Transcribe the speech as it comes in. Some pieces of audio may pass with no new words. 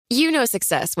You know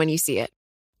success when you see it.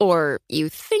 Or you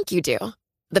think you do.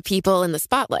 The people in the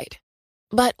spotlight.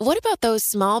 But what about those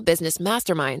small business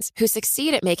masterminds who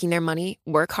succeed at making their money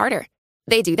work harder?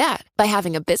 They do that by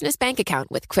having a business bank account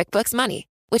with QuickBooks Money,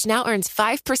 which now earns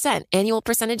 5% annual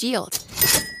percentage yield.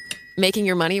 Making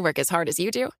your money work as hard as you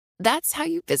do? That's how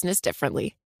you business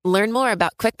differently. Learn more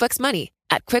about QuickBooks Money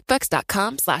at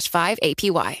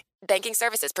quickbooks.com/5APY. Banking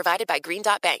services provided by Green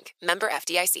Dot Bank. Member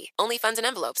FDIC. Only funds and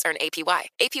envelopes earn APY.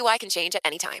 APY can change at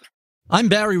any time. I'm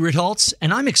Barry Ritholtz,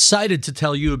 and I'm excited to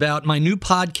tell you about my new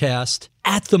podcast,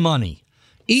 At the Money.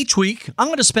 Each week, I'm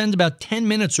going to spend about 10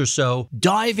 minutes or so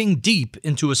diving deep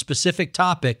into a specific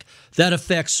topic that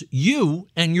affects you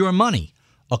and your money,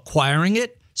 acquiring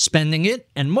it, spending it,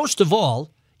 and most of all,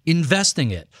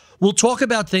 investing it. We'll talk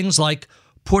about things like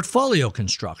portfolio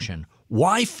construction,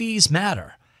 why fees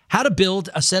matter, how to build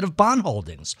a set of bond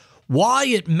holdings, why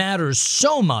it matters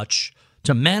so much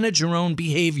to manage your own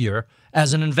behavior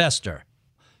as an investor.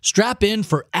 Strap in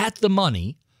for At the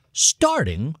Money,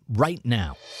 starting right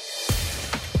now.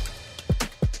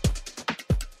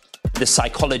 The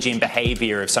psychology and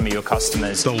behavior of some of your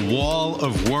customers. The wall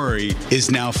of worry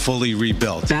is now fully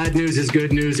rebuilt. Bad news is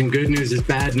good news, and good news is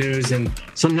bad news, and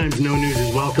sometimes no news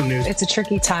is welcome news. It's a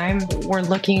tricky time. We're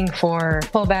looking for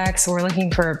pullbacks. We're looking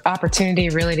for opportunity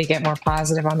really to get more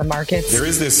positive on the markets. There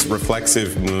is this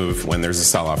reflexive move when there's a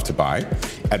sell-off to buy.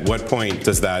 At what point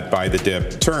does that buy the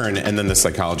dip turn, and then the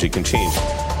psychology can change?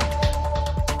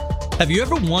 Have you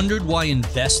ever wondered why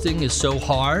investing is so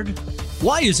hard?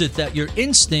 Why is it that your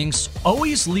instincts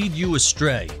always lead you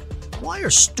astray? Why are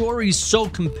stories so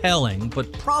compelling,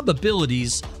 but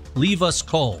probabilities leave us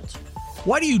cold?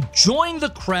 Why do you join the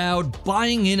crowd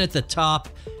buying in at the top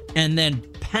and then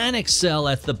panic sell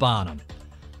at the bottom?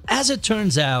 As it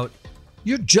turns out,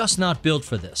 you're just not built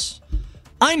for this.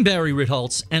 I'm Barry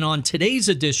Ritholtz, and on today's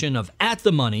edition of At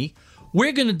the Money,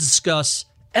 we're going to discuss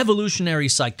evolutionary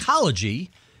psychology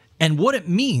and what it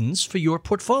means for your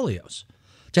portfolios.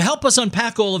 To help us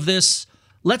unpack all of this,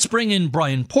 let's bring in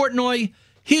Brian Portnoy.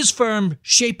 His firm,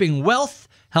 Shaping Wealth,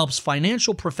 helps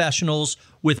financial professionals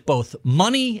with both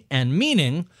money and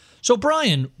meaning. So,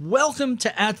 Brian, welcome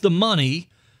to At the Money.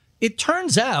 It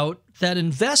turns out that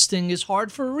investing is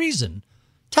hard for a reason.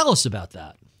 Tell us about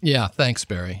that. Yeah, thanks,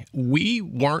 Barry. We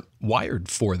weren't wired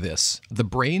for this. The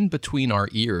brain between our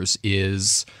ears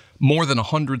is more than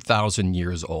 100,000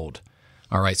 years old.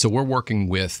 All right, so we're working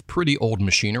with pretty old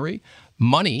machinery.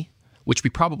 Money, which we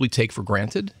probably take for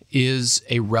granted, is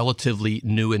a relatively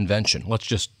new invention. Let's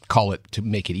just call it, to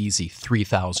make it easy,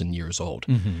 3,000 years old.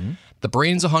 Mm-hmm. The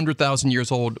brain's 100,000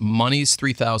 years old. Money's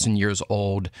 3,000 years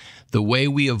old. The way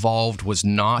we evolved was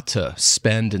not to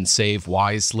spend and save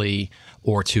wisely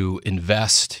or to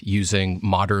invest using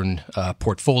modern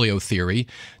portfolio theory.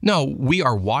 No, we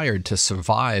are wired to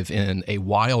survive in a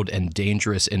wild and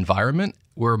dangerous environment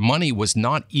where money was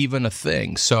not even a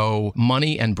thing. So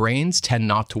money and brains tend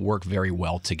not to work very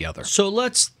well together. So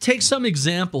let's take some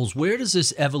examples. Where does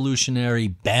this evolutionary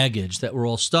baggage that we're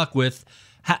all stuck with,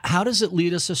 how does it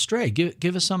lead us astray?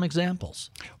 Give us some examples.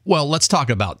 Well, let's talk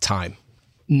about time.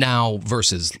 Now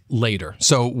versus later.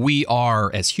 So we are,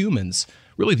 as humans,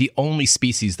 really the only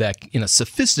species that, in a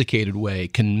sophisticated way,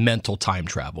 can mental time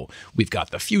travel. We've got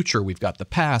the future, we've got the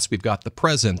past, we've got the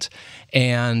present.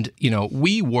 And,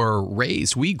 we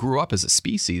grew up as a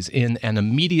species in an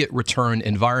immediate return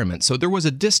environment. So there was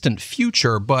a distant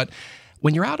future, but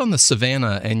when you're out on the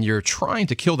savannah and you're trying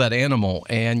to kill that animal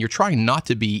and you're trying not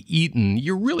to be eaten,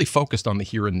 you're really focused on the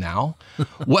here and now.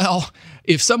 Well,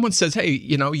 if someone says, hey,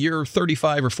 you're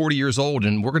 35 or 40 years old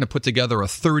and we're going to put together a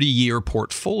 30-year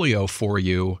portfolio for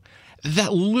you,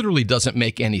 that literally doesn't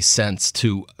make any sense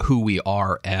to who we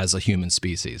are as a human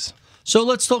species. So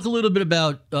let's talk a little bit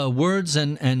about words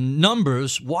and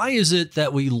numbers. Why is it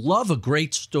that we love a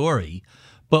great story,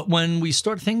 but when we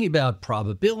start thinking about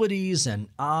probabilities and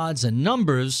odds and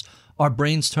numbers, our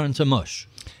brains turn to mush?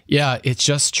 Yeah, it's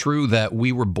just true that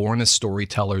we were born as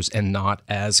storytellers and not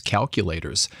as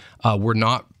calculators. We're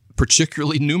not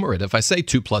particularly numerate. If I say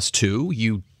 2 + 2,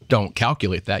 you don't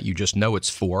calculate that. You just know it's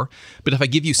 4. But if I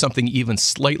give you something even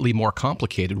slightly more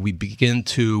complicated, we begin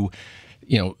to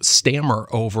stammer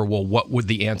over, well, what would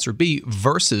the answer be,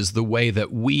 versus the way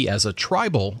that we as a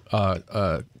tribal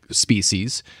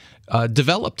species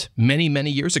developed many, many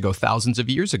years ago, thousands of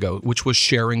years ago, which was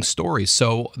sharing stories.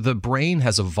 So the brain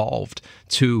has evolved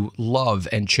to love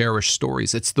and cherish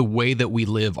stories. It's the way that we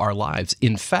live our lives.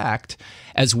 In fact,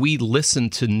 as we listen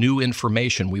to new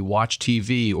information, we watch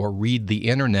TV or read the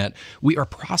internet, we are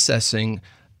processing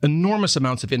enormous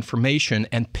amounts of information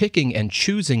and picking and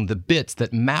choosing the bits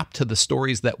that map to the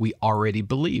stories that we already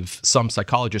believe. Some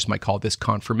psychologists might call this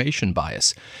confirmation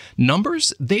bias.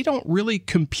 Numbers, they don't really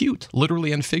compute,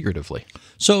 literally and figuratively.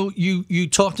 So you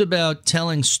talked about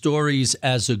telling stories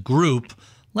as a group.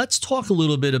 Let's talk a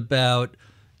little bit about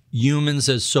humans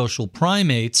as social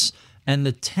primates and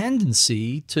the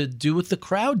tendency to do what the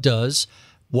crowd does.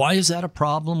 Why is that a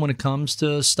problem when it comes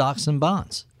to stocks and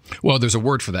bonds? Well, there's a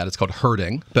word for that. It's called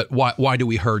herding. But why do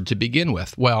we herd to begin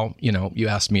with? Well, you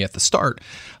asked me at the start,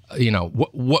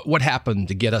 what happened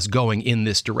to get us going in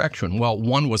this direction? Well,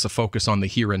 one was a focus on the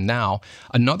here and now.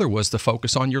 Another was the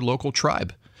focus on your local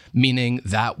tribe, meaning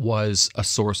that was a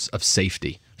source of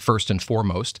safety, first and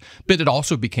foremost. But it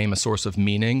also became a source of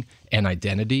meaning and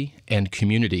identity and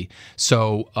community.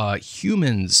 So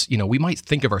humans, we might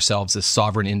think of ourselves as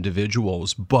sovereign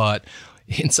individuals, but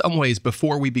in some ways,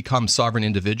 before we become sovereign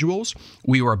individuals,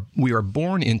 we are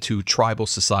born into tribal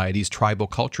societies, tribal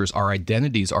cultures. Our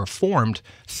identities are formed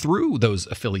through those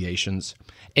affiliations.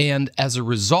 And as a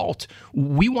result,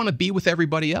 we want to be with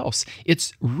everybody else.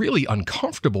 It's really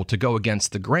uncomfortable to go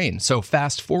against the grain. So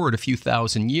fast forward a few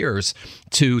thousand years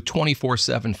to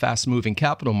 24/7 fast-moving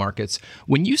capital markets.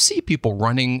 When you see people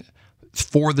running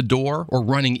for the door or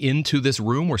running into this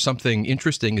room where something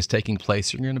interesting is taking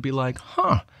place, you're going to be like,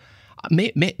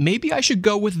 maybe I should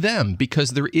go with them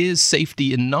because there is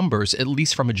safety in numbers, at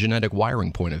least from a genetic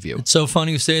wiring point of view. It's so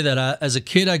funny you say that. As a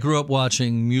kid, I grew up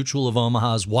watching Mutual of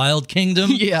Omaha's Wild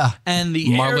Kingdom. Yeah. And the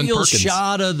Marlon aerial Perkins.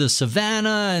 shot of the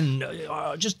savannah and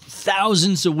just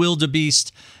thousands of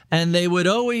wildebeest. And they would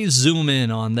always zoom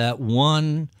in on that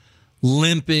one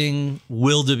limping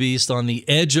wildebeest on the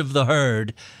edge of the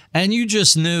herd. And you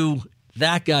just knew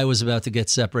that guy was about to get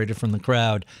separated from the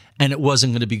crowd, and it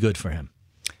wasn't going to be good for him.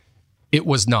 It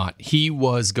was not. He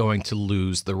was going to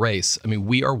lose the race. I mean,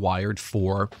 we are wired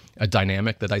for a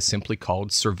dynamic that I simply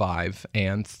called survive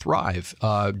and thrive.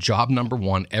 Job number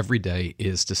one every day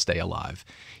is to stay alive.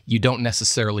 You don't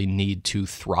necessarily need to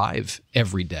thrive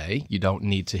every day. You don't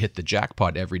need to hit the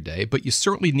jackpot every day, but you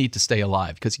certainly need to stay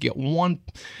alive because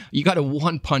you got a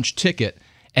one-punch ticket.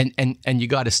 And you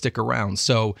got to stick around.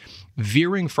 So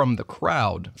veering from the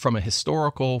crowd, from a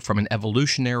historical, from an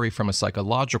evolutionary, from a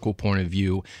psychological point of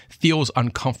view, feels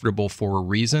uncomfortable for a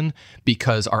reason,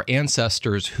 because our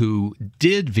ancestors who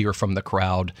did veer from the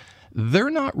crowd, they're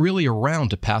not really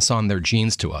around to pass on their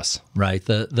genes to us. Right.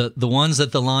 The ones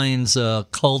that the lions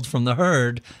culled from the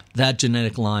herd, that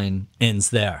genetic line ends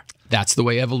there. That's the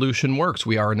way evolution works.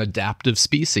 We are an adaptive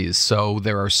species. So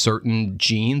there are certain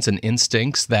genes and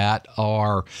instincts that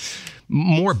are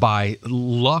more by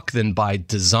luck than by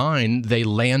design. They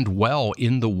land well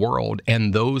in the world,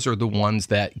 and those are the ones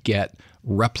that get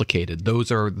replicated. Those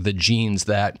are the genes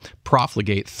that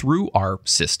profligate through our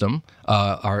system,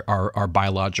 our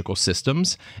biological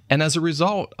systems. And as a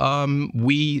result,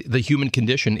 the human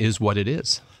condition is what it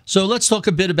is. So let's talk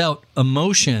a bit about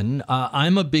emotion.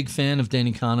 I'm a big fan of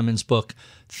Danny Kahneman's book,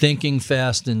 Thinking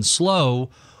Fast and Slow.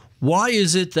 Why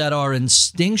is it that our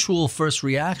instinctual first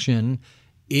reaction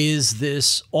is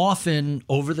this often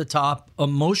over-the-top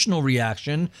emotional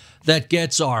reaction that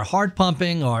gets our heart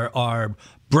pumping, our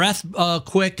breath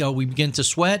quick, we begin to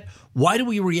sweat? Why do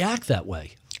we react that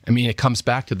way? I mean, it comes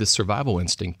back to this survival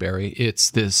instinct, Barry.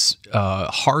 It's this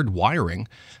hard wiring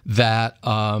that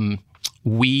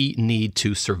we need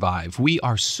to survive. We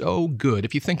are so good,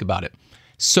 if you think about it,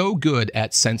 so good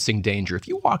at sensing danger. If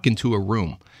you walk into a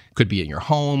room, could be in your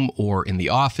home or in the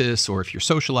office, or if you're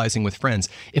socializing with friends,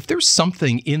 if there's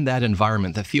something in that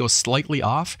environment that feels slightly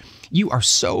off, you are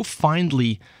so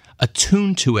finely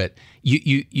attuned to it,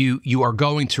 you are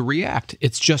going to react.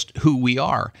 It's just who we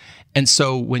are. And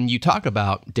so when you talk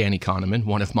about Danny Kahneman,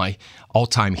 one of my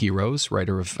all-time heroes,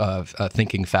 writer of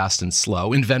Thinking Fast and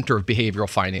Slow, inventor of behavioral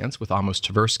finance with Amos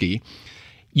Tversky,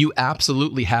 you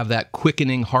absolutely have that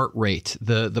quickening heart rate.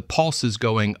 The pulse is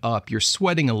going up. You're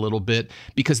sweating a little bit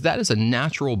because that is a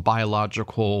natural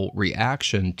biological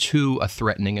reaction to a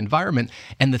threatening environment.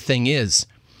 And the thing is,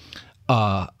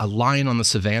 a lion on the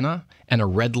savannah and a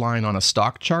red line on a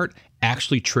stock chart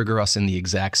actually trigger us in the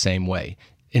exact same way.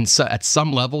 At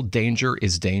some level, danger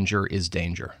is danger is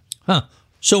danger. Huh.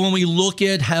 So when we look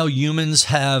at how humans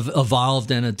have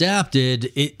evolved and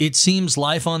adapted, it seems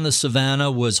life on the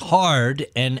savannah was hard,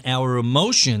 and our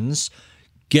emotions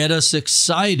get us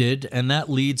excited, and that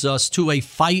leads us to a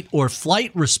fight or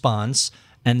flight response,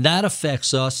 and that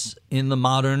affects us in the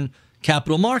modern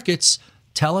capital markets.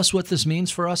 Tell us what this means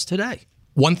for us today.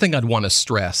 One thing I'd want to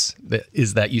stress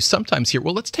is that you sometimes hear,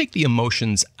 well, let's take the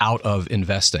emotions out of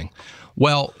investing.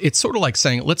 Well, it's sort of like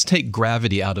saying, let's take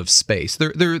gravity out of space.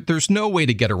 There's no way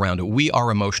to get around it. We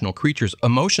are emotional creatures.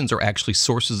 Emotions are actually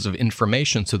sources of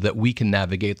information so that we can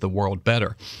navigate the world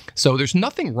better. So there's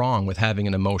nothing wrong with having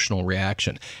an emotional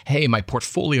reaction. Hey, my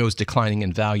portfolio is declining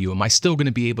in value. Am I still going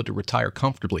to be able to retire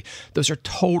comfortably? Those are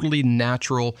totally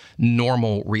natural,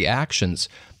 normal reactions.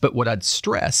 But what I'd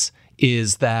stress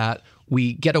is that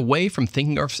we get away from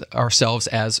thinking of ourselves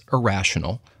as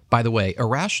irrational. By the way,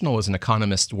 irrational is an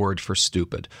economist's word for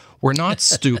stupid. We're not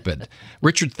stupid.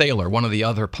 Richard Thaler, one of the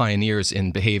other pioneers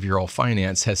in behavioral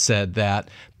finance, has said that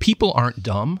people aren't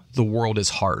dumb, the world is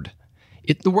hard.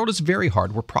 The world is very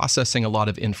hard. We're processing a lot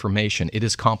of information. It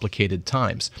is complicated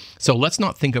times. So let's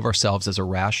not think of ourselves as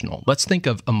irrational. Let's think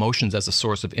of emotions as a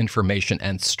source of information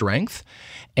and strength,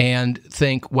 and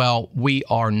think, well, we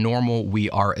are normal, we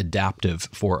are adaptive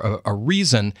for a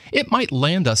reason. It might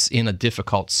land us in a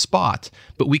difficult spot,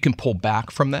 but we can pull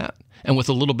back from that, and with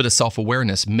a little bit of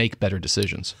self-awareness, make better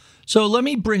decisions. So let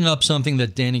me bring up something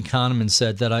that Danny Kahneman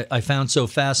said that I found so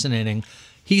fascinating.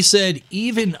 He said,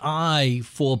 even I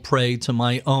fall prey to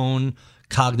my own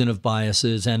cognitive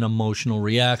biases and emotional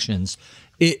reactions.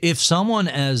 If someone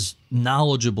as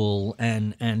knowledgeable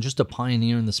and just a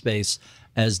pioneer in the space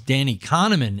as Danny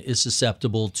Kahneman is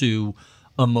susceptible to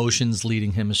emotions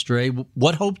leading him astray,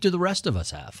 what hope do the rest of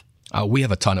us have? We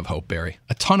have a ton of hope, Barry.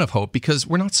 A ton of hope, because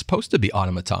we're not supposed to be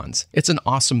automatons. It's an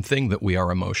awesome thing that we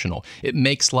are emotional. It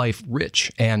makes life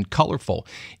rich and colorful.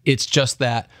 It's just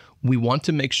that we want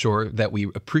to make sure that we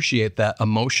appreciate that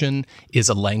emotion is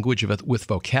a language with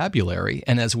vocabulary.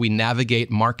 And as we navigate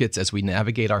markets, as we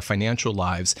navigate our financial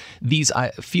lives, these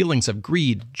feelings of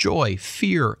greed, joy,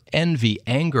 fear, envy,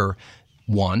 anger,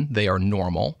 one, they are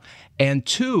normal. And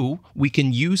two, we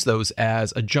can use those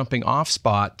as a jumping off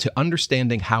spot to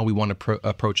understanding how we want to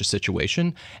approach a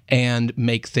situation and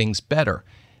make things better.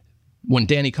 When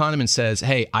Danny Kahneman says,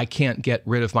 hey, I can't get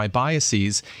rid of my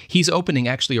biases, he's opening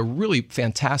actually a really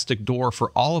fantastic door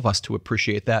for all of us to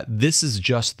appreciate that this is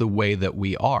just the way that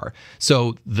we are.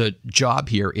 So the job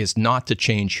here is not to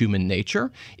change human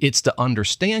nature. It's to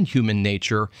understand human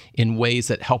nature in ways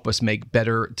that help us make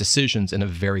better decisions in a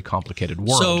very complicated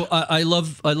world. So I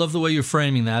love the way you're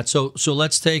framing that. So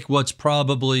let's take what's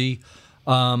probably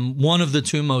one of the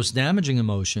two most damaging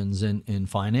emotions in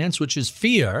finance, which is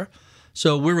fear.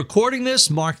 So we're recording this.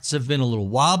 Markets have been a little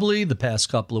wobbly the past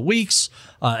couple of weeks.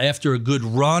 After a good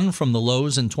run from the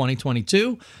lows in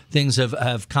 2022, things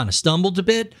have kind of stumbled a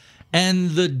bit.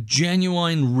 And the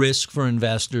genuine risk for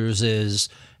investors is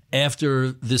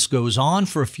after this goes on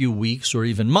for a few weeks or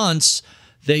even months,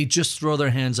 they just throw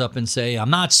their hands up and say, I'm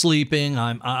not sleeping.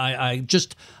 I'm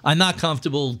not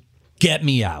comfortable. Get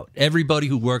me out. Everybody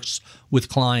who works with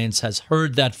clients has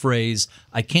heard that phrase.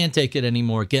 I can't take it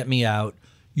anymore. Get me out.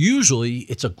 Usually,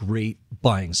 it's a great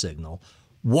buying signal.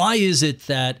 Why is it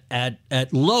that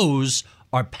at lows,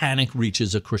 our panic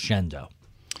reaches a crescendo?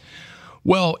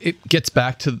 Well, it gets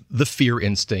back to the fear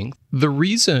instinct. The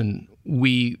reason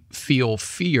we feel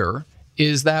fear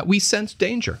is that we sense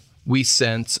danger. We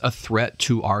sense a threat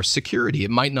to our security.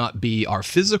 It might not be our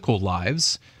physical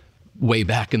lives way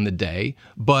back in the day,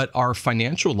 but our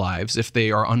financial lives, if they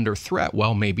are under threat,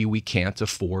 well, maybe we can't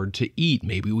afford to eat.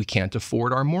 Maybe we can't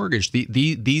afford our mortgage.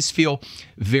 These feel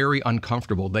very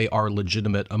uncomfortable. They are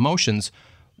legitimate emotions.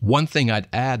 One thing I'd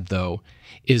add, though,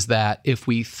 is that if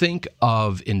we think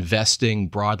of investing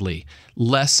broadly,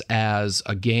 less as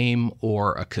a game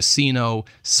or a casino,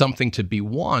 something to be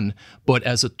won, but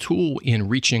as a tool in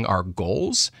reaching our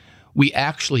goals, we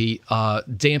actually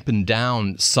dampen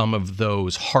down some of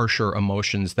those harsher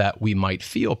emotions that we might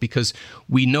feel, because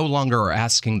we no longer are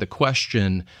asking the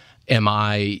question, am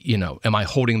I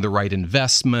holding the right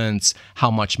investments?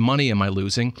 How much money am I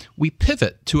losing? We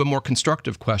pivot to a more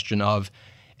constructive question of,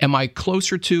 am I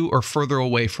closer to or further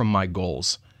away from my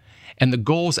goals? And the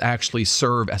goals actually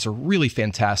serve as a really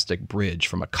fantastic bridge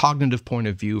from a cognitive point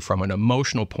of view, from an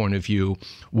emotional point of view,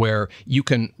 where you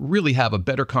can really have a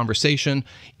better conversation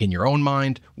in your own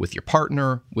mind, with your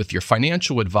partner, with your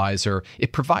financial advisor.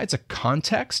 It provides a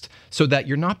context so that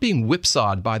you're not being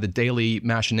whipsawed by the daily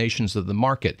machinations of the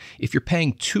market. If you're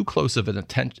paying too close of an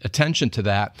attention to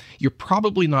that, you're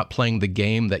probably not playing the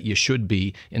game that you should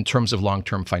be in terms of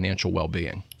long-term financial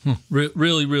well-being.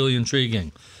 Really, really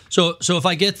intriguing. So if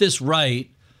I get this right,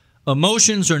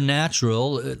 emotions are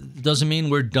natural. It doesn't mean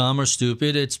we're dumb or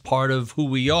stupid. It's part of who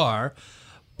we are.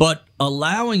 But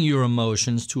allowing your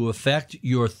emotions to affect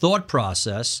your thought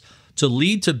process to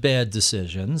lead to bad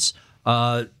decisions,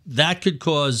 that could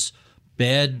cause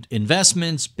bad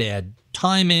investments, bad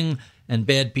timing, and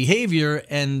bad behavior,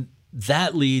 and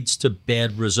that leads to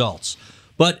bad results.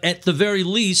 But at the very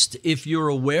least, if you're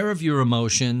aware of your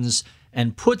emotions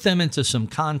and put them into some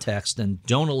context and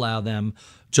don't allow them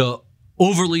to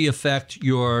overly affect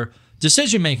your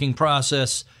decision-making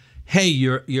process, hey,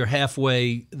 you're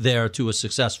halfway there to a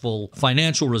successful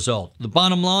financial result. The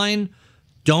bottom line,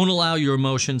 don't allow your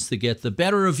emotions to get the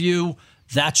better of you.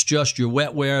 That's just your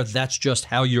wetware. That's just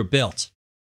how you're built.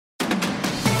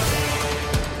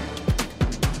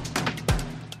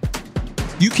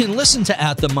 You can listen to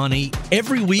At the Money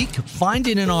every week. Find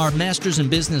it in our Masters in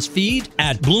Business feed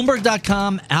at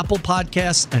Bloomberg.com, Apple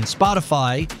Podcasts, and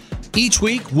Spotify. Each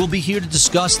week, we'll be here to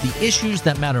discuss the issues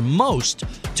that matter most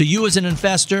to you as an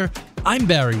investor. I'm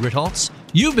Barry Ritholtz.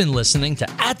 You've been listening to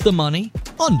At the Money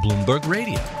on Bloomberg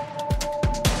Radio.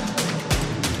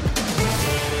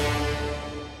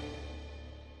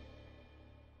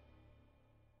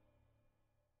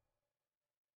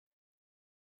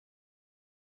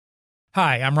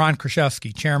 Hi, I'm Ron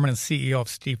Kruszewski, Chairman and CEO of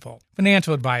Stifel.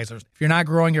 Financial advisors, if you're not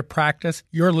growing your practice,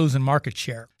 you're losing market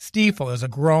share. Stifel is a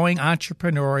growing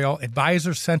entrepreneurial,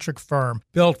 advisor-centric firm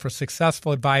built for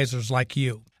successful advisors like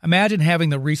you. Imagine having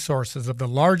the resources of the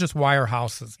largest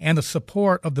wirehouses and the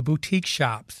support of the boutique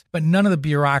shops, but none of the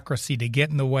bureaucracy to get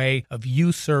in the way of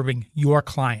you serving your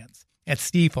clients. At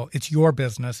Stifel, it's your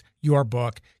business, your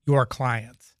book, your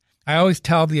clients. I always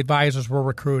tell the advisors we're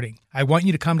recruiting, I want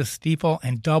you to come to Stifel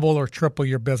and double or triple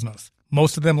your business.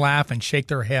 Most of them laugh and shake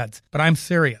their heads, but I'm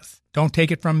serious. Don't take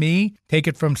it from me. Take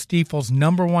it from Stifel's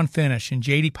 #1 finish in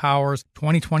J.D. Power's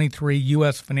 2023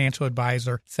 U.S. Financial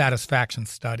Advisor Satisfaction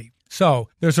Study. So,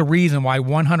 there's a reason why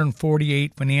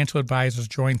 148 financial advisors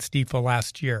joined Stifel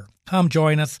last year. Come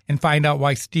join us and find out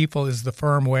why Stifel is the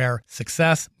firm where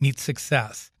success meets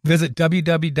success. Visit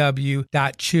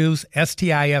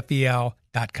www.choosestifel.com.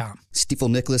 Stifel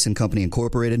Nicholas and Company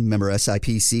Incorporated, member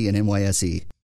SIPC and NYSE.